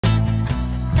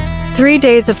3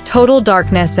 days of total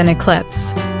darkness and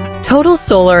eclipse. Total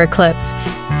solar eclipse.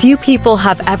 Few people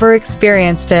have ever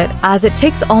experienced it, as it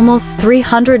takes almost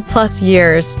 300 plus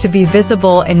years to be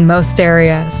visible in most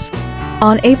areas.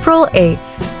 On April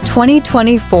 8th,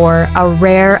 2024, a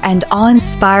rare and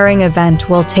awe-inspiring event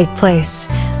will take place,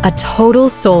 a total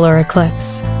solar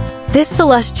eclipse. This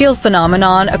celestial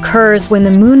phenomenon occurs when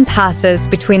the moon passes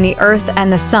between the Earth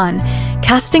and the Sun,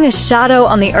 casting a shadow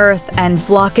on the Earth and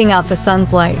blocking out the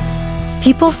Sun's light.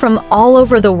 People from all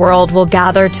over the world will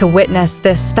gather to witness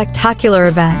this spectacular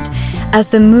event, as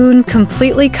the moon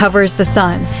completely covers the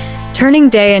Sun, turning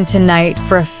day into night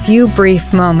for a few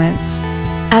brief moments.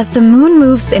 As the moon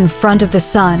moves in front of the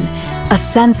Sun, a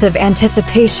sense of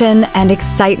anticipation and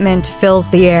excitement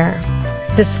fills the air.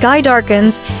 The sky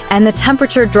darkens and the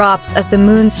temperature drops as the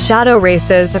moon's shadow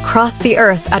races across the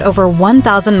Earth at over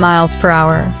 1,000 miles per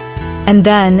hour. And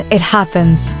then it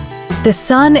happens. The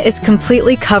Sun is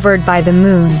completely covered by the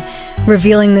moon,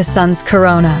 revealing the Sun's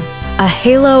corona, a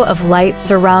halo of light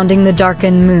surrounding the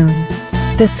darkened moon.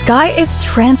 The sky is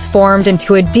transformed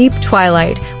into a deep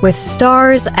twilight, with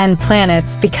stars and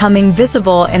planets becoming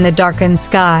visible in the darkened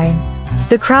sky.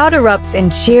 The crowd erupts in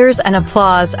cheers and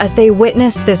applause as they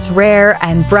witness this rare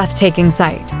and breathtaking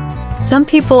sight. Some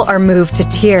people are moved to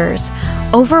tears,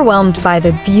 overwhelmed by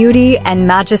the beauty and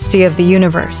majesty of the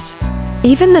universe.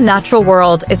 Even the natural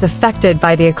world is affected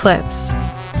by the eclipse.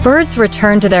 Birds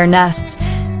return to their nests,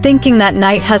 thinking that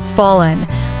night has fallen,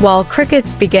 while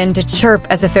crickets begin to chirp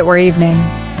as if it were evening.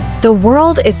 The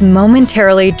world is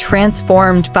momentarily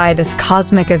transformed by this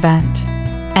cosmic event.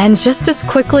 And just as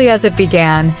quickly as it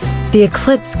began, the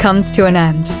eclipse comes to an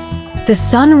end. The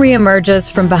Sun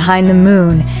reemerges from behind the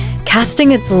moon,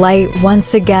 casting its light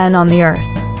once again on the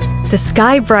Earth. The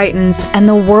sky brightens and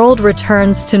the world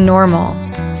returns to normal.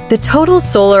 The total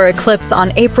solar eclipse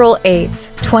on April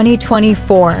 8th,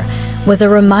 2024, was a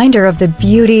reminder of the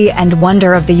beauty and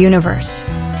wonder of the universe.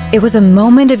 It was a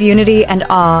moment of unity and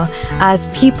awe as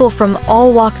people from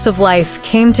all walks of life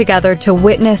came together to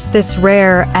witness this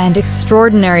rare and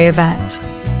extraordinary event.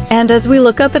 And as we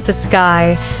look up at the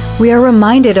sky, we are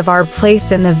reminded of our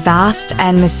place in the vast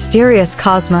and mysterious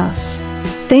cosmos.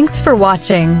 Thanks for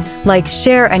watching. Like,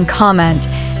 share, and comment.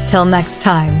 Till next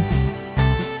time.